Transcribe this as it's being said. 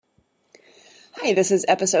Hi, this is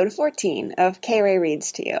episode 14 of K-Ray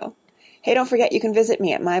Reads to You. Hey, don't forget you can visit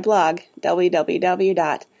me at my blog, www.kray.org,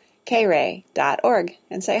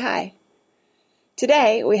 and say hi.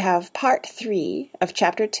 Today we have part 3 of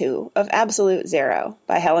chapter 2 of Absolute Zero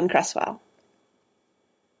by Helen Cresswell.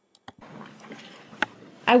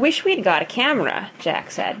 "I wish we'd got a camera," Jack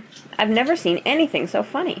said. "I've never seen anything so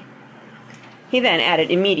funny." He then added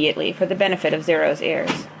immediately, for the benefit of Zero's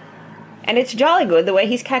ears, "And it's jolly good the way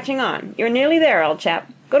he's catching on. You're nearly there, old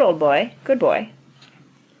chap. Good old boy. Good boy."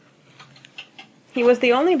 He was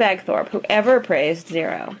the only Bagthorpe who ever praised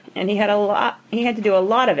Zero, and he had to do a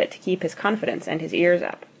lot of it to keep his confidence and his ears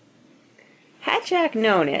up. Had Jack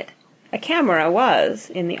known it, a camera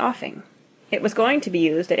was in the offing. It was going to be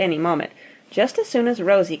used at any moment, just as soon as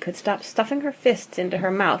Rosie could stop stuffing her fists into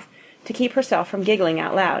her mouth to keep herself from giggling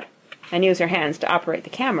out loud, and use her hands to operate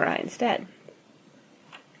the camera instead.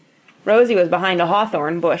 Rosie was behind a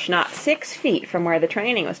hawthorn bush not 6 feet from where the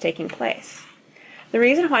training was taking place. The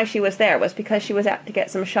reason why she was there was because she was out to get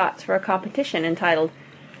some shots for a competition entitled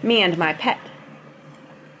Me and My Pet.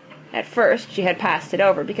 At first she had passed it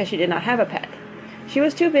over because she did not have a pet. She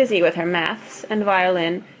was too busy with her maths and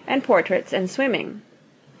violin and portraits and swimming,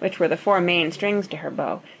 which were the 4 main strings to her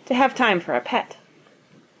bow, to have time for a pet.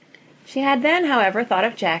 She had then, however, thought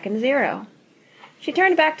of Jack and Zero. She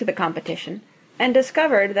turned back to the competition, and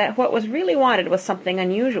discovered that what was really wanted was something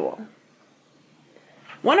unusual.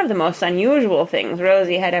 One of the most unusual things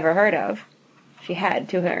Rosie had ever heard of, she had,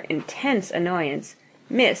 to her intense annoyance,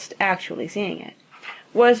 missed actually seeing it,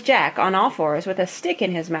 was Jack on all fours with a stick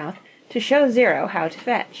in his mouth to show Zero how to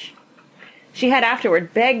fetch. She had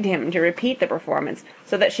afterward begged him to repeat the performance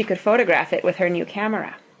so that she could photograph it with her new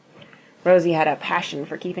camera. Rosie had a passion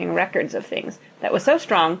for keeping records of things that was so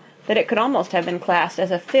strong that it could almost have been classed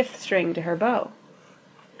as a 5th string to her bow.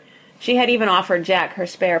 She had even offered Jack her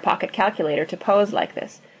spare pocket calculator to pose like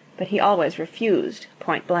this, but he always refused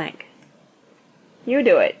point blank. "You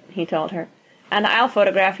do it," he told her, "and I'll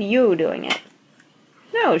photograph you doing it."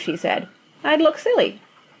 "No," she said, "I'd look silly."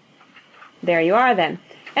 "There you are, then.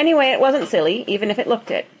 Anyway, it wasn't silly, even if it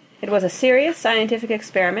looked it. It was a serious scientific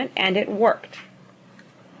experiment, and it worked."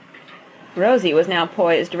 Rosie was now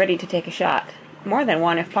poised, ready to take a shot, more than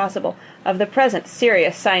one if possible, of the present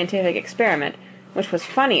serious scientific experiment, which was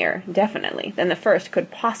funnier, definitely, than the first could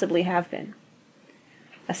possibly have been.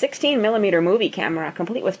 A 16mm movie camera,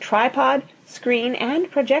 complete with tripod, screen, and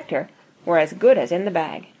projector, were as good as in the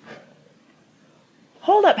bag.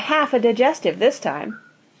 "Hold up half a digestive this time,"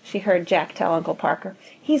 she heard Jack tell Uncle Parker.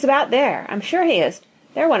 "He's about there. I'm sure he is.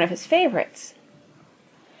 They're one of his favorites."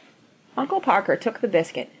 Uncle Parker took the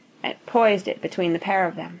biscuit and poised it between the pair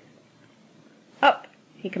of them. "Up,"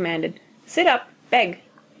 he commanded. "Sit up. Beg."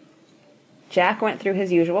 Jack went through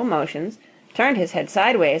his usual motions, turned his head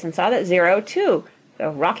sideways, and saw that Zero, too,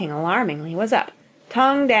 though rocking alarmingly, was up,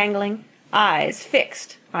 tongue dangling, eyes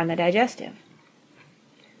fixed on the digestive.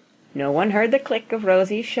 No one heard the click of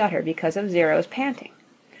Rosie's shutter because of Zero's panting.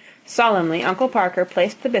 Solemnly Uncle Parker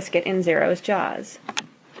placed the biscuit in Zero's jaws.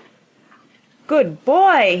 "Good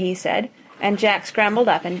boy," he said, and Jack scrambled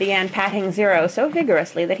up and began patting Zero so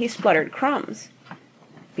vigorously that he spluttered crumbs.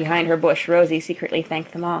 Behind her bush Rosie secretly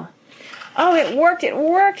thanked them all. "Oh, it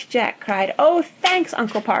worked," Jack cried. "Oh, thanks,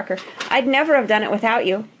 Uncle Parker. I'd never have done it without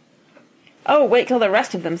you." "Oh, wait till the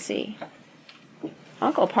rest of them see."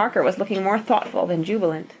 Uncle Parker was looking more thoughtful than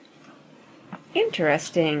jubilant.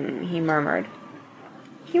 "Interesting," he murmured.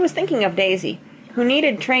 He was thinking of Daisy, who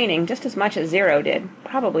needed training just as much as Zero did,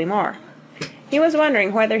 probably more. He was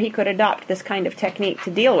wondering whether he could adopt this kind of technique to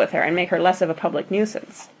deal with her and make her less of a public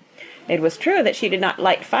nuisance. It was true that she did not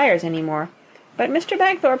light fires any more, but Mr.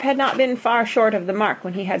 Bagthorpe had not been far short of the mark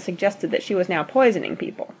when he had suggested that she was now poisoning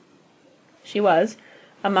people. She was,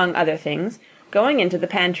 among other things, going into the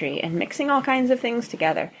pantry and mixing all kinds of things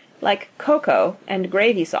together, like cocoa and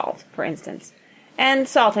gravy salt, for instance, and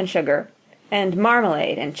salt and sugar, and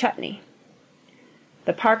marmalade and chutney.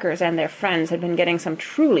 The Parkers and their friends had been getting some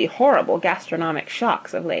truly horrible gastronomic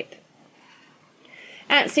shocks of late.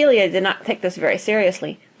 Aunt Celia did not take this very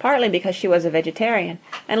seriously, partly because she was a vegetarian,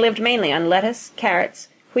 and lived mainly on lettuce, carrots,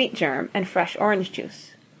 wheat germ, and fresh orange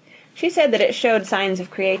juice. She said that it showed signs of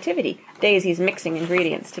creativity, Daisy's mixing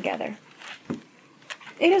ingredients together.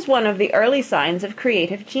 "It is one of the early signs of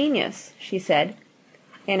creative genius," she said,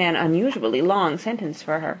 in an unusually long sentence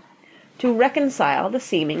for her, "to reconcile the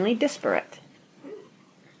seemingly disparate."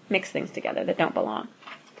 Mix things together that don't belong.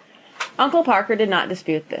 Uncle Parker did not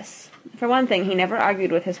dispute this. For one thing, he never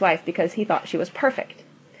argued with his wife because he thought she was perfect.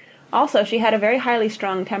 Also, she had a very highly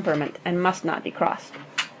strung temperament and must not be crossed.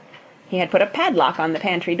 He had put a padlock on the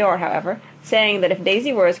pantry door, however, saying that if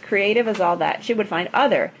Daisy were as creative as all that, she would find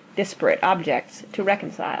other disparate objects to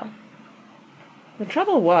reconcile. The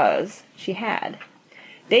trouble was, she had.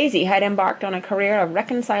 Daisy had embarked on a career of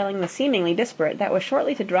reconciling the seemingly disparate that was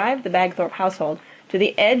shortly to drive the Bagthorpe household to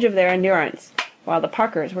the edge of their endurance while the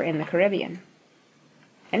Parkers were in the Caribbean.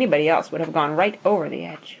 Anybody else would have gone right over the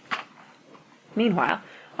edge. Meanwhile,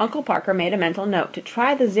 Uncle Parker made a mental note to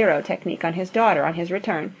try the zero technique on his daughter on his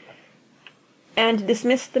return, and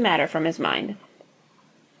dismissed the matter from his mind.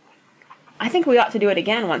 "I think we ought to do it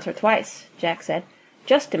again once or twice," Jack said,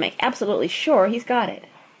 "just to make absolutely sure he's got it."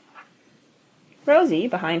 Rosie,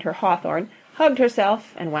 behind her hawthorn, hugged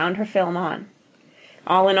herself and wound her film on.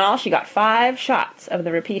 All in all, she got 5 shots of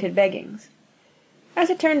the repeated beggings. As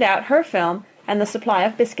it turned out, her film and the supply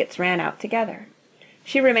of biscuits ran out together.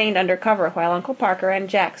 She remained under cover while Uncle Parker and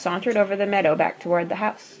Jack sauntered over the meadow back toward the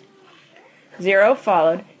house. Zero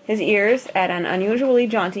followed, his ears at an unusually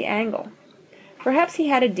jaunty angle. Perhaps he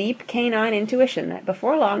had a deep canine intuition that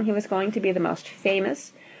before long he was going to be the most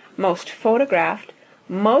famous, most photographed,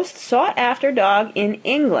 most sought-after dog in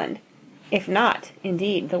England, if not,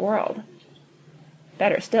 indeed, the world.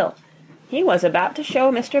 Better still, he was about to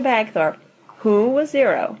show Mr. Bagthorpe who was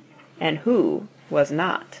Zero and who was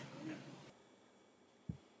not.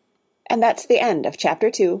 And that's the end of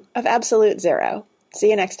Chapter 2 of Absolute Zero. See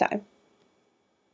you next time.